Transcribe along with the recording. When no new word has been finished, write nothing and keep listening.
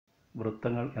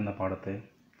വൃത്തങ്ങൾ എന്ന പാഠത്തെ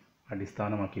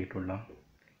അടിസ്ഥാനമാക്കിയിട്ടുള്ള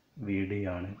വീഡിയോ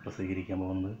ആണ് പ്രസിദ്ധീകരിക്കാൻ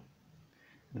പോകുന്നത്.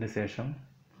 ഇതിനുശേഷം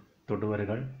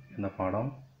തൊടുവരകൾ എന്ന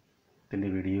പാഠത്തിൻ്റെ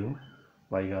വീഡിയോ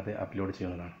വൈകാതെ അപ്ലോഡ്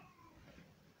ചെയ്യുന്നതാണ്.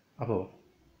 അപ്പോൾ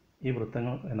ഈ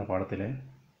വൃത്തങ്ങൾ എന്ന പാഠത്തിലെ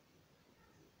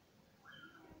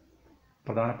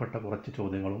പ്രധാനപ്പെട്ട കുറച്ച്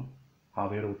ചോദ്യങ്ങളും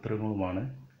അവയുടെ ഉത്തരങ്ങളുമാണ്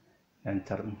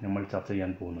നമ്മൾ ചർച്ച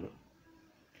ചെയ്യാൻ പോകുന്നത്.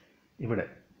 ഇവിടെ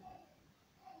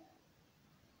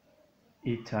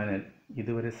ഈ ചാനൽ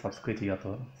ഇതുവരെ സബ്സ്ക്രൈബ്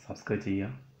ചെയ്യാത്തവർ സബ്സ്ക്രൈബ് ചെയ്യുക.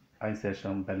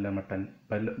 അതിനുശേഷം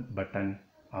ബെൽ ബട്ടൺ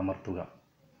അമർത്തുക.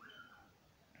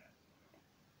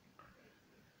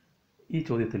 ഈ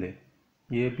ചോദ്യത്തിൽ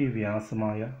AB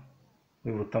വ്യാസമായ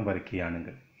ഒരു വൃത്തം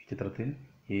വരയ്ക്കുകയാണെങ്കിൽ, ഈ ചിത്രത്തിൽ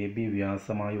AB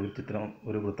വ്യാസമായ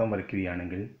ഒരു വൃത്തം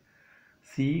വരയ്ക്കുകയാണെങ്കിൽ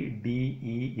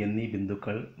CDE എന്നീ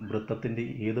ബിന്ദുക്കൾ വൃത്തത്തിൻ്റെ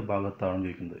ഏത് ഭാഗത്താണോ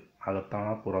ചോദിക്കുന്നത്.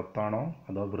 അകത്താണോ, പുറത്താണോ,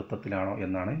 അതോ വൃത്തത്തിലാണോ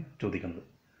എന്നാണ് ചോദിക്കുന്നത്.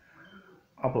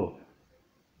 അപ്പോൾ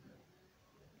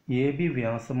AB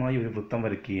വ്യാസമായി ഒരു വൃത്തം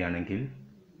വരയ്ക്കുകയാണെങ്കിൽ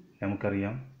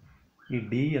നമുക്കറിയാം, ഈ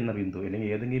D എന്ന ബിന്ദു അല്ലെങ്കിൽ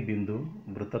ഏതെങ്കിലും ബിന്ദു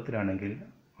വൃത്തത്തിലാണെങ്കിൽ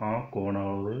ആ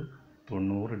കോണളവ്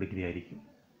 90 ഡിഗ്രി ആയിരിക്കും.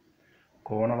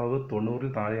 കോണളവ് 90-ൽ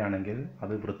താഴെയാണെങ്കിൽ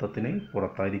അത് വൃത്തത്തിന്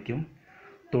പുറത്തായിരിക്കും.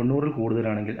 90-ൽ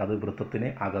കൂടുതലാണെങ്കിൽ അത് വൃത്തത്തിന്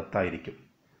അകത്തായിരിക്കും.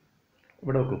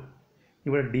 ഇവിടെ നോക്കൂ,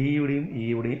 ഇവിടെ ഡിയുടെയും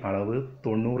ഇയുടെയും അളവ്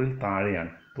 90-ൽ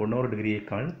താഴെയാണ്, 90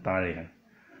 ഡിഗ്രിയേക്കാൾ താഴെയാണ്.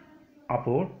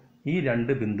 അപ്പോൾ ഈ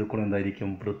രണ്ട് ബിന്ദുക്കളും എന്തായിരിക്കും?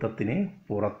 വൃത്തത്തിന്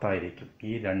പുറത്തായിരിക്കും.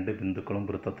 ഈ രണ്ട് ബിന്ദുക്കളും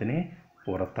വൃത്തത്തിന്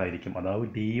പുറത്തായിരിക്കും. അതായത്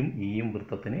ഡിയും ഇയും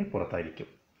വൃത്തത്തിന് പുറത്തായിരിക്കും.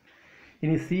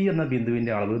 ഇനി സി എന്ന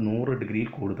ബിന്ദുവിൻ്റെ അളവ്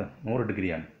 100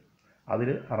 ഡിഗ്രിയാണ്. അതിൽ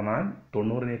പറഞ്ഞാൽ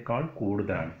 90-നേക്കാൾ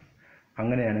കൂടുതലാണ്.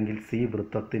 അങ്ങനെയാണെങ്കിൽ സി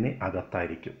വൃത്തത്തിന്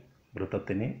അകത്തായിരിക്കും.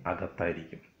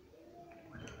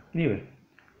 ഇനി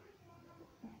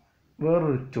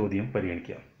വേറൊരു ചോദ്യം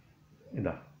പരിഗണിക്കാം.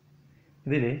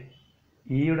 ഇതിൽ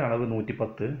ഇയുടെ അളവ്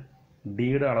 110,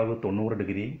 ഡിയുടെ അളവ് 90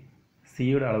 ഡിഗ്രി,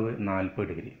 സിയുടെ അളവ് 40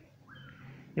 ഡിഗ്രി.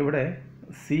 ഇവിടെ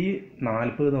സി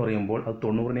 40 എന്ന് പറയുമ്പോൾ അത്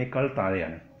 90-നേക്കാൾ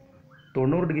താഴെയാണ്.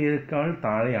 90 ഡിഗ്രിയേക്കാൾ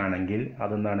താഴെയാണെങ്കിൽ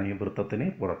അതെന്താണ്? വൃത്തത്തിന്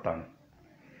പുറത്താണ്.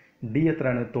 ഡി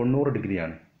എത്രയാണ്? 90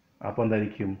 ഡിഗ്രിയാണ്. അപ്പോൾ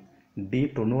എന്തായിരിക്കും? ഡി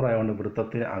 90 ആയതുകൊണ്ട്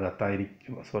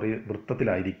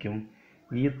വൃത്തത്തിലായിരിക്കും.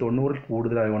 ഈ 90-ൽ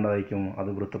കൂടുതലായതുകൊണ്ടായിരിക്കും അത്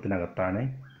വൃത്തത്തിനകത്താണ്.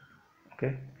 ഓക്കെ,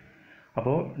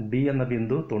 അപ്പോൾ ഡി എന്ന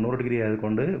ബിന്ദു 90 ഡിഗ്രി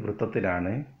ആയതുകൊണ്ട്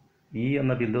വൃത്തത്തിലാണ്. ഇ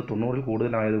എന്ന ബിന്ദു 90-ൽ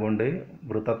കൂടുതലായതുകൊണ്ട്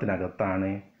വൃത്തത്തിനകത്താണ്.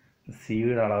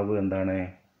 സിയുടെ അളവ് എന്താണ്?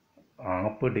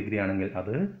 40 ഡിഗ്രി ആണെങ്കിൽ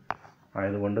അത്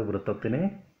ആയതുകൊണ്ട് വൃത്തത്തിന്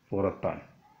പുറത്താണ്.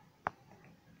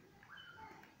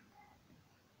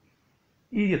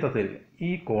 ഈ ചിത്രത്തിൽ ഈ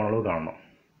കോണളവ് കാണണം.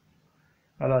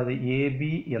 അതായത് AB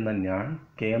എന്ന ഞാൻ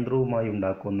കേന്ദ്രവുമായി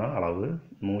ഉണ്ടാക്കുന്ന അളവ്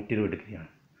 120 ഡിഗ്രിയാണ്.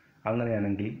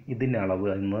 അങ്ങനെയാണെങ്കിൽ ഇതിൻ്റെ അളവ്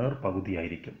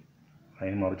നേർപകുതിയായിരിക്കും.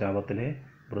 അതായത് മറുചാപത്തിലെ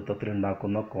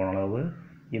വൃത്തത്തിലുണ്ടാക്കുന്ന കോണളവ്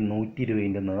ഈ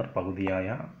 120ൻ്റെ നേർപകുതിയായ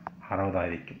 60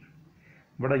 ആയിരിക്കും.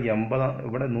 ഇവിടെ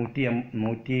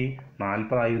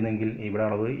 140 ആയിരുന്നെങ്കിൽ ഇവിടെ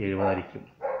അളവ് 70 ആയിരിക്കും.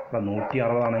 ഇവിടെ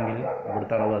 160 ആണെങ്കിൽ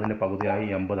ഇവിടുത്തെ അളവ് അതിൻ്റെ പകുതിയായി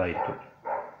 80 ആയിരിക്കും.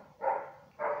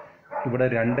 ഇവിടെ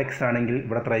 2x ആണെങ്കിൽ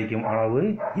ഇവിടെ എത്ര ആയിരിക്കും? അളവ്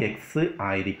x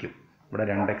ആയിരിക്കും. ഇവിടെ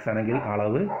 2x ആണെങ്കിൽ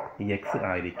അളവ് x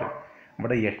ആയിരിക്കും.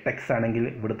 ഇവിടെ 8x ആണെങ്കിൽ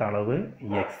ഇവിടുത്തെ അളവ്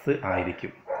x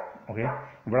ആയിരിക്കും. ഓക്കെ,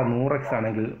 ഇവിടെ 100x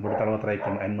ആണെങ്കിൽ ഇവിടുത്തെ അളവ് എത്ര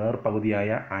ആയിരിക്കും? നേർപകുതിയായ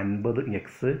 50x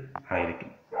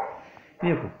ആയിരിക്കും. ഇനി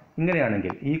നോക്കൂ,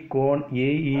 ഇങ്ങനെയാണെങ്കിൽ ഈ കോൺ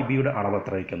AEBയുടെ അളവ്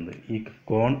എത്ര ആയിരിക്കുന്നത്? ഈ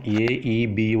കോൺ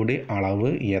AEBയുടെ അളവ്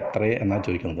എത്ര എന്നാണ്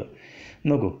ചോദിക്കുന്നത്.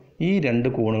 നോക്കൂ, ഈ രണ്ട്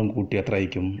കോണുകളും കൂട്ടി എത്ര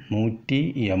ആയിരിക്കും?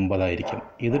 180 ആയിരിക്കും.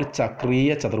 ഇതൊരു ചക്രീയ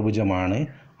ചതുർഭുജമാണ്.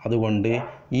 അതുകൊണ്ട്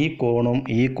ഈ കോണും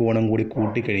കൂടി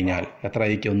കൂട്ടിക്കഴിഞ്ഞാൽ എത്ര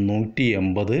ആയിരിക്കും?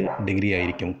 180 ഡിഗ്രി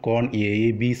ആയിരിക്കും. കോൺ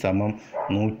AEB സമം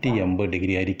 180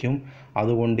 ഡിഗ്രി ആയിരിക്കും.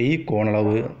 അതുകൊണ്ട് ഈ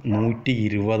കോണളവ്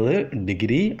 120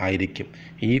 ഡിഗ്രി ആയിരിക്കും.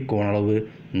 ഈ കോണളവ്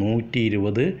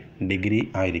 120 ഡിഗ്രി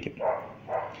ആയിരിക്കും.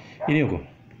 ഇനി നോക്കൂ,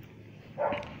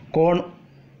 കോൺ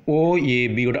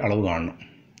OABയുടെ അളവ് കാണണം.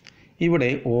 ഇവിടെ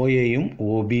OAയും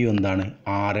OBയും എന്താണ്?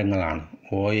 ആരങ്ങളാണ്.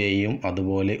 OAയും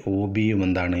അതുപോലെ OBയും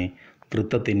എന്താണ്?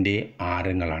 വൃത്തത്തിൻ്റെ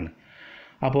ആരങ്ങളാണ്.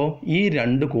 അപ്പോൾ ഈ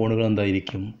രണ്ട് കോണുകൾ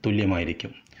എന്തായിരിക്കും?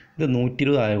 തുല്യമായിരിക്കും. ഇത്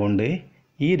 120 ആയതുകൊണ്ട്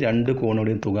ഈ രണ്ട്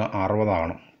കോണുകളുടെയും തുക 60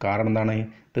 ആവണം. കാരണം എന്താണ്?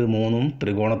 ഇത് മൂന്നും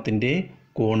ത്രികോണത്തിൻ്റെ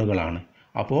കോണുകളാണ്.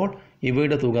 അപ്പോൾ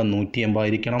ഇവയുടെ തുക 180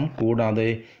 ആയിരിക്കണം. കൂടാതെ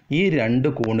ഈ രണ്ട്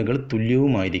കോണുകൾ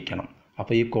തുല്യവുമായിരിക്കണം.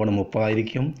 അപ്പോൾ ഈ കോൺ 30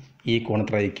 ആയിരിക്കും. ഈ കോൺ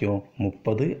എത്ര ആയിരിക്കും?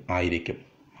 30 ആയിരിക്കും.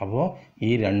 അപ്പോൾ ഈ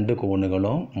രണ്ട്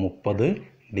കോണുകളും 30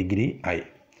 ഡിഗ്രി ആയി.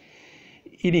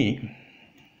 ഇനി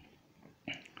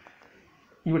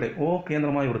ഇവിടെ O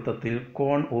കേന്ദ്രമായ വൃത്തത്തിൽ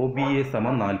കോൺ OBA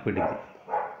സമം 40 ഡിഗ്രി.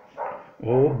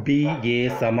 OBA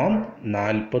സമം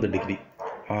 40 ഡിഗ്രി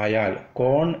ആയാൽ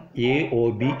കോൺ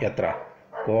AOB എത്ര?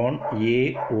 കോൺ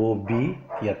AOB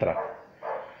എത്ര?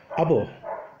 അപ്പോൾ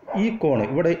ഈ കോണ്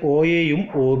ഇവിടെ ഒ എയും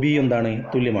ഒ ബിയും എന്താണ്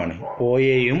തുല്യമാണ്. ഒ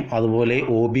എയും അതുപോലെ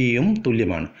ഒ ബിയും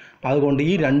തുല്യമാണ്. അതുകൊണ്ട്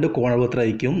ഈ രണ്ട് കോണളവ്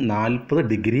എത്രയായിരിക്കും? 40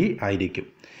 ഡിഗ്രി ആയിരിക്കും.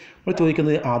 ഇപ്പോൾ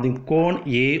ചോദിക്കുന്നത് ആദ്യം കോൺ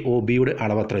എ ഒ ബിയുടെ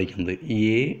അളവ് എത്രയായിരിക്കുന്നത്?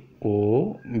 എ ഒ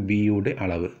ബിയുടെ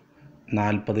അളവ്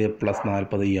 40 +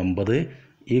 40 80.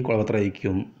 ഈ കോളവ്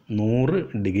എത്രയായിരിക്കും? 100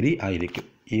 ഡിഗ്രി ആയിരിക്കും.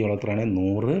 ഈ കോളവ് എത്രയാണ്?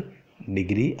 100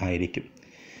 ഡിഗ്രി ആയിരിക്കും.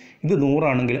 ഇത് 100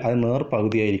 ആണെങ്കിൽ അത് നേർ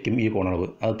പകുതിയായിരിക്കും ഈ കോണളവ്.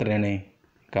 അത് എത്രയാണ്?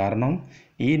 കാരണം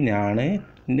ഈ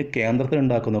ഞാണിൻ്റെ കേന്ദ്രത്തിൽ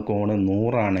ഉണ്ടാക്കുന്ന കോണ്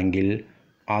 100 ആണെങ്കിൽ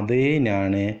അതേ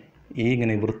ഞാണ് ഈ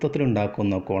ഇങ്ങനെ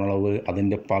വൃത്തത്തിലുണ്ടാക്കുന്ന കോണളവ്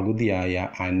അതിൻ്റെ പകുതിയായ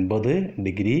 50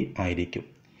 ഡിഗ്രി ആയിരിക്കും.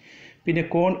 പിന്നെ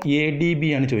കോൺ എ ഡി ബി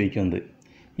ആണ് ചോദിക്കുന്നത്.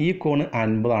 ഈ കോണ്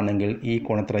 50 ആണെങ്കിൽ ഈ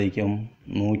കോൺ എത്ര ആയിരിക്കും?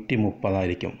 130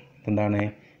 ആയിരിക്കും. എന്താണ്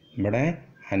ഇവിടെ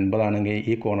 50 ആണെങ്കിൽ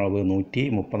ഈ കോണളവ്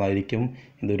 130 ആയിരിക്കും.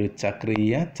 ഇതൊരു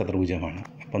ചക്രീയ ചതുർഭുജമാണ്.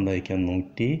 അപ്പോൾ എന്തായിരിക്കും?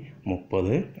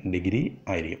 130 ഡിഗ്രി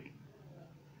ആയിരിക്കും.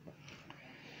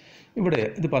 ഇവിടെ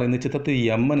ഇത് പറയുന്നത് ചിത്രത്തിൽ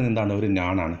എം എൻ എന്താണ്? ഒരു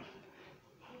ഞാണാണ്.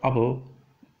 അപ്പോൾ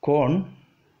കോൺ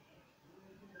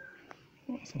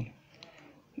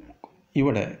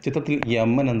ഇവിടെ ചിത്രത്തിൽ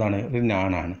എം എൻ എന്താണ്? ഒരു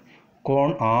ഞാണാണ്. കോൺ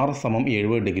ആർ സമം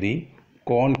 70 ഡിഗ്രി,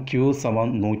 കോൺ ക്യൂ സമം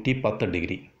 110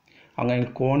 ഡിഗ്രി. അങ്ങനെ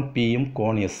കോൺ പിയും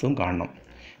കോൺ എസും കാണണം.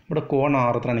 ഇവിടെ കോൺ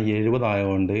ആർ എത്രയാണ്? 70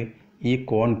 ആയതുകൊണ്ട് ഈ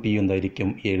കോൺ പി എന്തായിരിക്കും?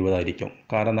 70 ആയിരിക്കും.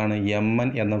 കാരണം എന്താണ്? എം എൻ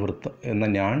എന്ന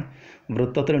ഞാൻ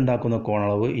വൃത്തത്തിലുണ്ടാക്കുന്ന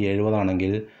കോണളവ് 70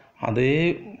 ആണെങ്കിൽ അതേ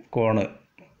കോണ്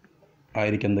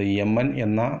ആയിരിക്കുന്നത് എം എൻ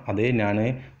എന്ന അതേ ഞാൻ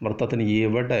വൃത്തത്തിന്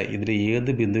എവിടെ ഇതിൽ ഏത്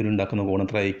ബിന്ദുവിൽ ഉണ്ടാക്കുന്ന കോൺ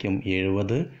എത്ര ആയിരിക്കും?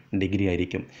 70 ഡിഗ്രി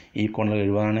ആയിരിക്കും. ഈ കോണിൽ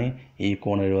 70 ആണ്, ഈ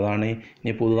കോൺ 70 ആണ്.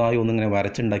 ഇനി പുതുതായി ഒന്നിങ്ങനെ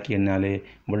വരച്ചുണ്ടാക്കി കഴിഞ്ഞാൽ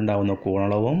ഇവിടെ ഉണ്ടാകുന്ന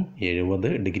കോണളവും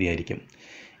 70 ഡിഗ്രി ആയിരിക്കും.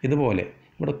 ഇതുപോലെ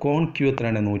ഇവിടെ കോൺ ക്യൂ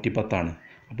എത്രയാണ്? 110 ആണ്.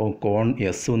 അപ്പോൾ കോൺ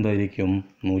എസ് എന്തായിരിക്കും?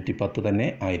 110 തന്നെ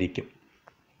ആയിരിക്കും.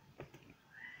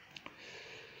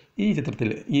 ഈ ചിത്രത്തിൽ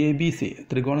എ ബി സി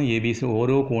ത്രികോണം എ ബി സി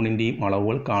ഓരോ കോണിൻ്റെയും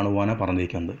അളവുകൾ കാണുവാനാണ്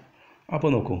പറഞ്ഞിരിക്കുന്നത്. അപ്പോൾ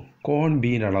നോക്കൂ, കോൺ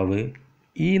ബിയുടെ അളവ്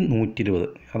ഈ 120,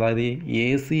 അതായത് എ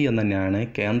സി എന്ന ഞാൻ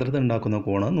കേന്ദ്രത്തിൽ ഉണ്ടാക്കുന്ന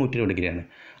കോണ് 120 ഡിഗ്രിയാണ്.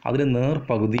 അതിന് നേർ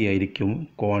പകുതിയായിരിക്കും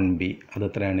കോൺ ബി. അത്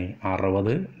എത്രയാണ്?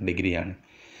 60 ഡിഗ്രിയാണ്.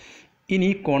 ഇനി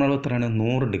ഈ കോണളവ് എത്രയാണ്?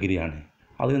 100 ഡിഗ്രിയാണ്.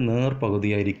 അതിന് നേർ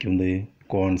പകുതിയായിരിക്കുന്നത്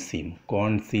കോൺ സിയും.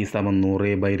 കോൺ സി സമം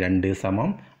 100/2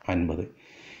 സമം 50.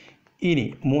 ഇനി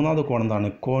മൂന്നാമത് കോൺ എന്താണ്?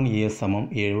 കോൺ എ സമം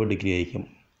 70 ഡിഗ്രി ആയിരിക്കും.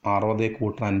 60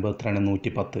 + 50 എത്രയാണ്?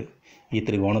 110. ഈ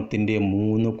ത്രികോണത്തിൻ്റെ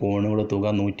 3 കോണുകളുടെ തുക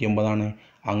 180 ആണ്.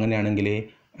 അങ്ങനെയാണെങ്കിൽ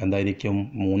എന്തായിരിക്കും?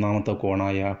 മൂന്നാമത്തെ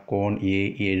കോണായ കോൺ എ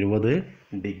 70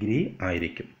 ഡിഗ്രി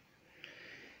ആയിരിക്കും.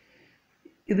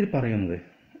 ഇതിൽ പറയുന്നത്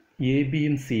എ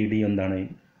ബിയും സി ഡിയും എന്താണ്?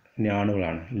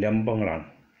 ഞാണുകളാണ്, ലംബങ്ങളാണ്.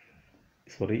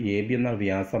 എ ബി എന്ന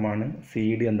വ്യാസമാണ്, സി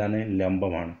ഡി എന്താണ്?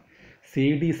 ലംബമാണ്. സി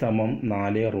ഡി സമം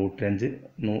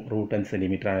 4√5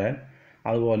 സെൻറ്റിമീറ്റർ ആയാൽ,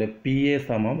 അതുപോലെ പി എ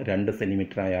സമം 2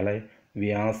 സെൻറ്റിമീറ്റർ ആയാൽ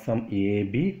വ്യാസം എ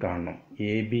ബി കാണണം.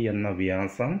 എ ബി എന്ന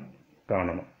വ്യാസം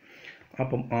കാണണം.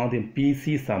 അപ്പം ആദ്യം പി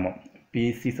സി സമം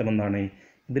എന്താണ്?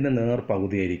 ഇതിൻ്റെ നേർ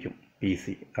പകുതിയായിരിക്കും പി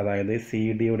സി. അതായത് സി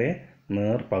ഡിയുടെ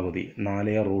നേർ പകുതി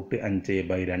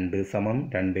 4√5/2 സമം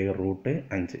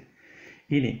 2√5.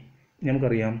 ഇനി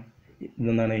നമുക്കറിയാം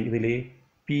ഇതെന്താണ്? ഇതിൽ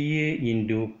P A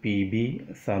into P B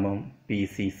സമം പി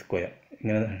സി സ്ക്വയർ.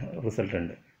 ഇങ്ങനെ റിസൾട്ട്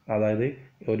ഉണ്ട്. അതായത്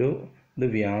ഒരു ഇത്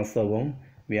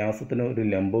വ്യാസത്തിന് ഒരു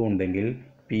ലംബവും ഉണ്ടെങ്കിൽ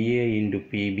P A into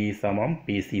P B സമം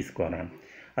പി സി സ്ക്വയർ ആണ്.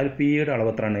 അതിൽ പി എയുടെ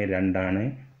അളവ് എത്രയാണ്? 2 ആണ്.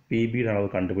 പി ബിയുടെ അളവ്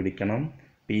കണ്ടുപിടിക്കണം.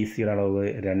 പി സിയുടെ അളവ്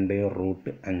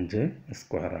 2√5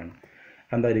 സ്ക്വയർ ആണ്.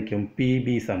 എന്തായിരിക്കും? പി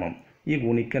ബി സമം ഈ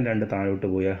ഗുണിക്കാൻ 2 താഴോട്ട്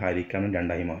പോയാൽ ഹരിക്കണം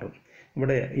 2 മാറും.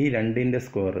 ഇവിടെ ഈ 2ൻ്റെ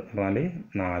സ്ക്വയർ പറഞ്ഞാൽ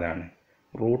 4 ആണ്.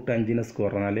 √5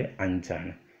 സ്ക്വയർ പറഞ്ഞാൽ 5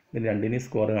 ആണ്. ഇത് 2ൻ്റെയും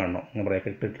സ്ക്വയർ കാണണം.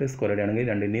 ബ്രാക്കറ്റ് ഇട്ടിട്ട് സ്ക്വയർ ഇടുകയാണെങ്കിൽ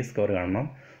 2ൻ്റെയും സ്ക്വയർ കാണണം.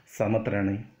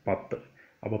 സമത്രയാണ് 10.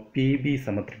 അപ്പോൾ പി ബി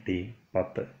സമത്രട്ടി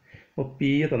 10. അപ്പോൾ പി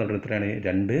എ തന്നിട്ട് എത്രയാണ്?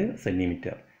 2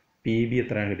 സെൻറ്റിമീറ്റർ. പി ബി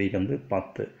എത്രയാണ് കിട്ടിയിരിക്കുന്നത്?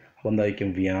 10. അപ്പോൾ എന്തായിരിക്കും?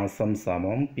 വ്യാസം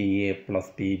സമം പി എ +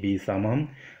 പി ബി സമം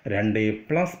 2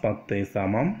 + 10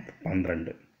 സമം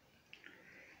 12.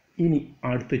 ഇനി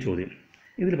അടുത്ത ചോദ്യം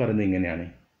ഇതിൽ പറയുന്നത് ഇങ്ങനെയാണ്: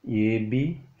 A B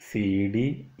C D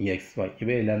X Y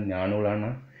ഇവയെല്ലാം ഞാണുകളാണ്.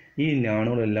 ഈ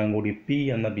ഞാണുകളെല്ലാം കൂടി പി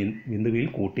എന്ന ബിന്ദുവിൽ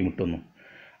കൂട്ടിമുട്ടുന്നു.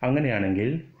 അങ്ങനെയാണെങ്കിൽ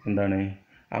എന്താണ്?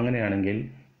 അങ്ങനെയാണെങ്കിൽ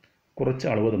കുറച്ച്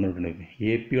അളവ് തന്നിട്ടുണ്ട്.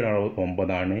 എ പിയുടെ അളവ്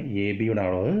 9 ആണ്. എ ബിയുടെ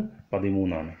അളവ്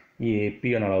 13 ആണ്. ഈ എ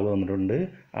പിയുടെ അളവ് തന്നിട്ടുണ്ട്.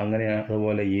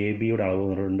 അതുപോലെ എ ബിയുടെ അളവ്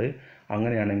തന്നിട്ടുണ്ട്.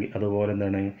 അങ്ങനെയാണെങ്കിൽ അതുപോലെ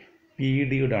എന്താണ്? പി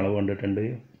ഡിയുടെ അളവ് കണ്ടിട്ടുണ്ട്.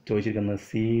 ചോദിച്ചിരിക്കുന്നത്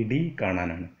സി ഡി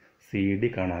കാണാനാണ്.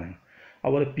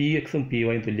 അതുപോലെ പി എക്സും പി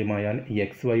വൈയും തുല്യമായാൽ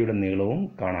എക്സ് വൈയുടെ നീളവും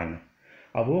കാണാനാണ്.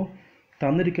 അപ്പോൾ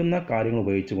തന്നിരിക്കുന്ന കാര്യങ്ങൾ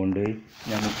ഉപയോഗിച്ചുകൊണ്ട്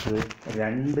നമുക്ക്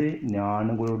 2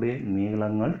 ഞാണുകളുടെ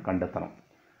നീളങ്ങൾ കണ്ടെത്തണം.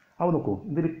 അപ്പോൾ നോക്കൂ,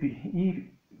 ഇതിൽ ഈ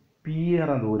പി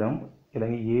എന്ന ദൂരം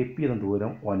അല്ലെങ്കിൽ എ പി എന്ന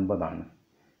ദൂരം 9 ആണ്.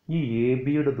 ഈ എ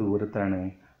ബിയുടെ ദൂരത്താണ്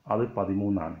അത്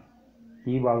 13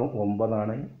 ഈ ഭാഗം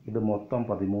 9 ഇത് മൊത്തം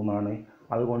 13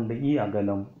 അതുകൊണ്ട് ഈ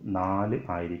അകലം 4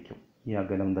 ആയിരിക്കും. ഈ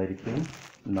അകലം എന്തായിരിക്കും?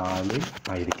 4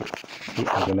 ആയിരിക്കും. ഈ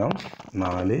അകലം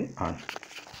 4 ആണ്.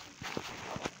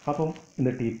 അപ്പം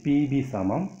എന്നിട്ട് പി ബി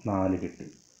സമം 4 കിട്ടി.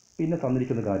 പിന്നെ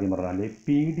തന്നിരിക്കുന്ന കാര്യം പറഞ്ഞാൽ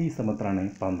പി ഡി സമത്രാണ്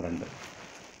 12.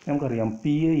 നമുക്കറിയാം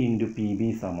P A into P B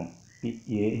സമം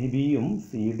എ ബിയും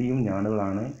സി ഡിയും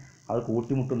ഞാനുകളാണ്, അത്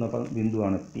കൂട്ടിമുട്ടുന്ന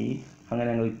ബിന്ദുവാണ് പി.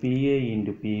 അങ്ങനെയാണെങ്കിൽ P A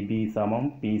into P B സമം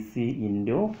P C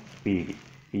into P D.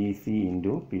 P C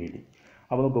into P D.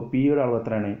 അപ്പോൾ നമുക്ക് പിയുടെ അളവ്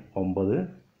എത്രയാണ്? 9.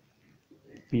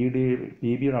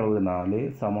 പി ബിയുടെ അളവ് 4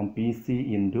 സമം പി സി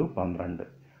ഇൻറ്റു 12.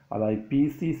 അതായത് പി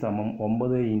സി സമം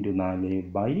 9 ഇൻറ്റു 4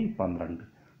 ബൈ 12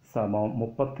 സമം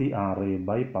 36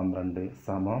 ബൈ 12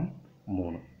 സമം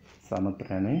 3.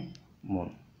 സമത്രയാണ്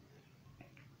 3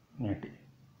 നേട്ടി.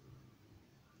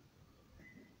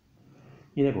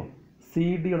 ഇതേപോലെ സി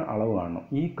ഡിയുടെ അളവ് കാണണം.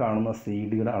 ഈ കാണുന്ന സി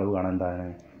ഡിയുടെ അളവ് കാണാൻ എന്താണ്?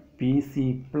 P C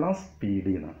plus P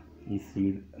D എന്നാണ്. ഈ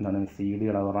എന്താണ് സി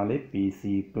ഡിയുടെ അളവ് പറഞ്ഞാൽ P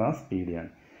C plus P D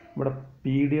ആണ്. ഇവിടെ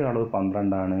പി ഡിയുടെ അളവ്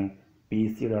 12 പി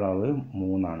സിയുടെ അളവ്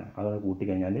 3 അത്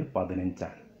കൂട്ടിക്കഴിഞ്ഞാൽ 15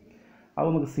 ആണ്. അപ്പോൾ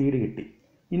നമുക്ക് സി ഡി കിട്ടി.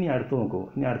 ഇനി അടുത്ത് നോക്കൂ.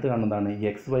 ഇനി അടുത്ത് കാണുന്നതാണ്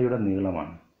എക്സ് വൈയുടെ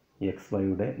നീളമാണ്. എക്സ്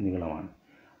വൈയുടെ നീളമാണ്.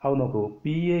 അപ്പോൾ നോക്കൂ,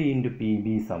 P A into P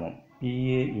B സമം P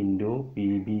A into P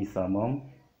B സമം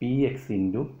P X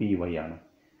into P Y ആണ്.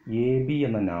 എ ബി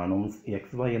എന്ന ഞാണും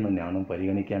എക്സ് വൈ എന്ന ഞാണും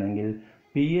പരിഗണിക്കുകയാണെങ്കിൽ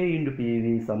P A into P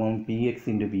B സമം P X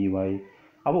into P Y.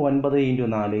 അപ്പോൾ 9 ഇൻറ്റു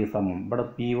 4 സമം ഇവിടെ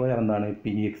പി വൈ എന്താണ്?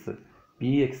 P X.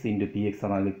 P X into P X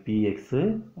എന്നാൽ പി എക്സ്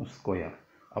സ്ക്വയർ.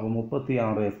 അപ്പോൾ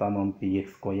 36 സമം പി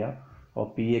എക്സ് സ്ക്വയർ. അപ്പോൾ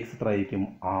പി എക്സ് എത്ര ആയിരിക്കും?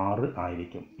 6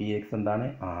 ആയിരിക്കും. പി എക്സ് എന്താണ്?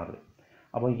 6.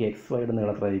 അപ്പോൾ ഈ എക്സ് വൈയുടെ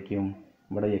നീളം എത്ര ആയിരിക്കും?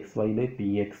 ഇവിടെ എക്സ് വൈയിൽ പി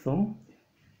എക്സും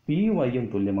പി വൈയും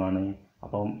തുല്യമാണ്.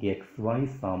 അപ്പം എക്സ് വൈ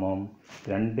സമം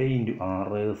 2 ഇൻറ്റു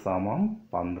 6 സമം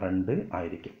 12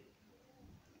 ആയിരിക്കും.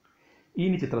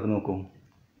 ഇനി ചിത്രത്തിൽ നോക്കൂ.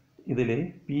 ഇതിൽ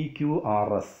പി ക്യു ആർ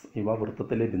എസ് ഇവ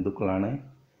വൃത്തത്തിലെ ബിന്ദുക്കളാണ്.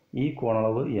 ഈ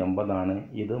കോണളവ് 80,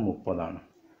 ഇത് 30.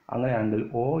 അങ്ങനെയാണെങ്കിൽ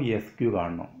ഒ എസ് ക്യു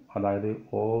കാണണം. അതായത്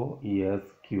ഒ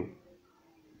എസ് ക്യു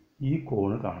ഈ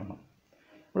കോണ് കാണണം.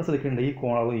 ഇവിടെ ശ്രദ്ധിക്കേണ്ടത് ഈ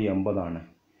കോണളവ് 80.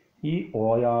 ഈ ഒ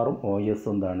ആറും ഒ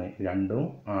എസും എന്താണ്? രണ്ടും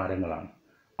ആരങ്ങളാണ്.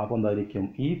 അപ്പോൾ എന്തായിരിക്കും?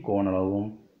 ഈ കോണളവും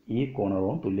ഈ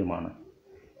കോണളവും തുല്യമാണ്.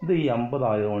 ഇത് 80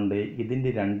 ആയതുകൊണ്ട്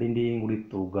ഇതിൻ്റെ രണ്ടിൻ്റെയും കൂടി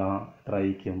തുക എത്ര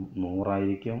ആയിരിക്കും? 100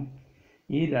 ആയിരിക്കും.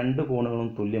 ഈ രണ്ട് കോണുകളും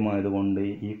തുല്യമായതുകൊണ്ട്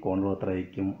ഈ കോണളവ് എത്ര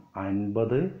ആയിരിക്കും?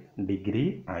 50 ഡിഗ്രി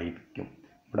ആയിരിക്കും.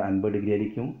 ഇവിടെ 50 ഡിഗ്രി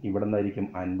ആയിരിക്കും. ഇവിടെ എന്തായിരിക്കും?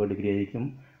 50 ഡിഗ്രി ആയിരിക്കും.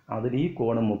 അതിൽ ഈ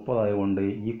കോണ് 30 ആയതുകൊണ്ട്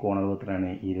ഈ കോണളവ്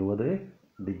എത്രയാണ്? 20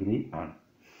 ഡിഗ്രി ആണ്.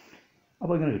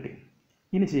 അപ്പോൾ ഇങ്ങനെ കിട്ടി.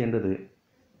 ഇനി ചെയ്യേണ്ടത്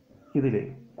ഇതിൽ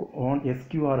എസ്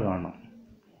ക്യു ആർ കാണണം.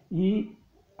 ഈ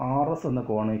ആർ എസ് എന്ന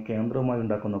കോണ് കേന്ദ്രവുമായി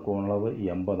ഉണ്ടാക്കുന്ന കോണളവ്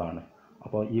 80.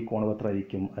 അപ്പോൾ ഈ കോണളവ് എത്ര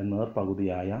ആയിരിക്കും?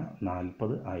 നേർപകുതിയായ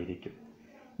 40 ആയിരിക്കും.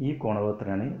 ഈ കോണളവ്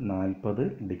എത്രയാണ്? 40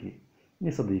 ഡിഗ്രി.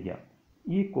 ഇനി ശ്രദ്ധിക്കുക,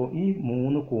 ഈ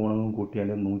 3 കോണും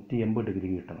കൂട്ടിയാൽ 180 ഡിഗ്രി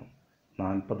കിട്ടണം.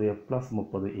 40 പ്ലസ്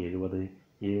 30 70,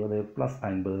 70 പ്ലസ്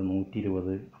 50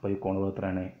 120. അപ്പോൾ ഈ കോണളവ്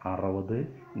എത്രയാണ്? 60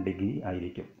 ഡിഗ്രി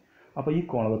ആയിരിക്കും. അപ്പോൾ ഈ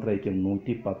കോണളവ് എത്ര ആയിരിക്കും?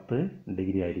 110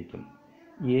 ഡിഗ്രി ആയിരിക്കും.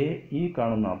 ഈ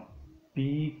കാണുന്ന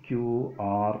പി ക്യു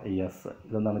ആർ എസ്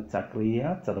ഇതെന്താണ്? ചക്രീയ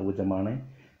ചതുർഭുജമാണ്.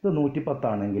 ഇത് 110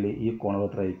 ആണെങ്കിൽ ഈ കോണളവ്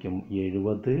എത്ര ആയിരിക്കും?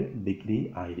 70 ഡിഗ്രി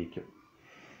ആയിരിക്കും.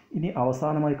 ഇനി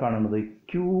അവസാനമായി കാണുന്നത്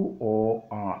ക്യു ഒ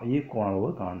ആർ ഈ കോണളവ്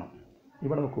കാണണം.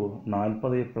 ഇവിടെ നോക്കൂ,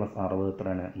 40 പ്ലസ് 60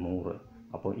 എത്രയാണ്? 100.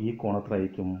 അപ്പോൾ ഈ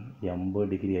കോണത്രയായിരിക്കും? 80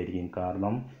 ഡിഗ്രി ആയിരിക്കും.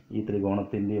 കാരണം ഈ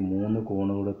ത്രികോണത്തിൻ്റെ 3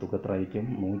 കോണുകളുടെ തുക എത്ര ആയിരിക്കും?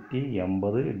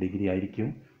 180 ഡിഗ്രി ആയിരിക്കും.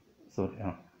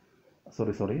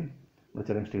 സോറി ഇവിടെ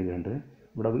ചെറിയ മിസ്റ്റേക്ക് ഉണ്ട്.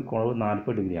 ഇവിടെ കോണവ്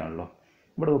 40 ഡിഗ്രി ആണല്ലോ.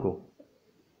 ഇവിടെ നോക്കൂ,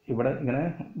 ഇവിടെ ഇങ്ങനെ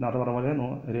നേരത്തെ പറഞ്ഞ പോലെ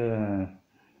ഒരു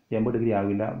 80 ഡിഗ്രി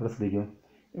ആവില്ല. ഇവിടെ ശ്രദ്ധിക്കും,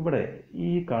 ഇവിടെ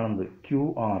ഈ കാണുന്നത് ക്യു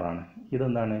ആർ ആണ്.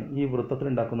 ഇതെന്താണ്? ഈ വൃത്തത്തിൽ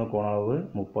ഉണ്ടാക്കുന്ന കോണളവ്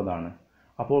 30.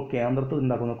 അപ്പോൾ കേന്ദ്രത്തിൽ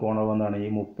ഉണ്ടാക്കുന്ന കോണളവ് എന്താണ്? ഈ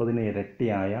 30ന്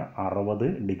ഇരട്ടിയായ 60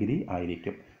 ഡിഗ്രി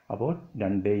ആയിരിക്കും. അപ്പോൾ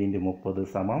 2 × 30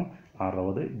 സമം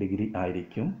 60 ഡിഗ്രി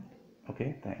ആയിരിക്കും. Okay,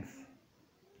 thanks.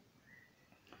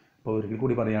 അപ്പോൾ ഒരിക്കൽ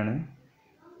കൂടി പറയാണ്,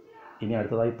 ഇനി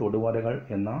അടുത്തതായി തൊടുവരകൾ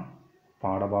എന്ന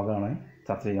പാഠഭാഗമാണ്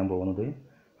ചർച്ച ചെയ്യാൻ പോകുന്നത്.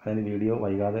 അതിന് വീഡിയോ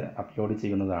വൈകാതെ അപ്ലോഡ്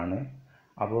ചെയ്യുന്നതാണ്.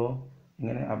 അപ്പോൾ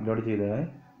ഇങ്ങനെ അപ്ലോഡ് ചെയ്ത്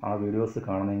ആ വീഡിയോസ്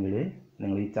കാണണമെങ്കിൽ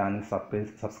നിങ്ങൾ ഈ ചാനൽ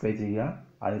സബ്സ്ക്രൈബ് ചെയ്യുക.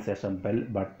 അതിനുശേഷം ബെൽ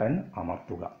ബട്ടൺ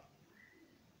അമർത്തുക.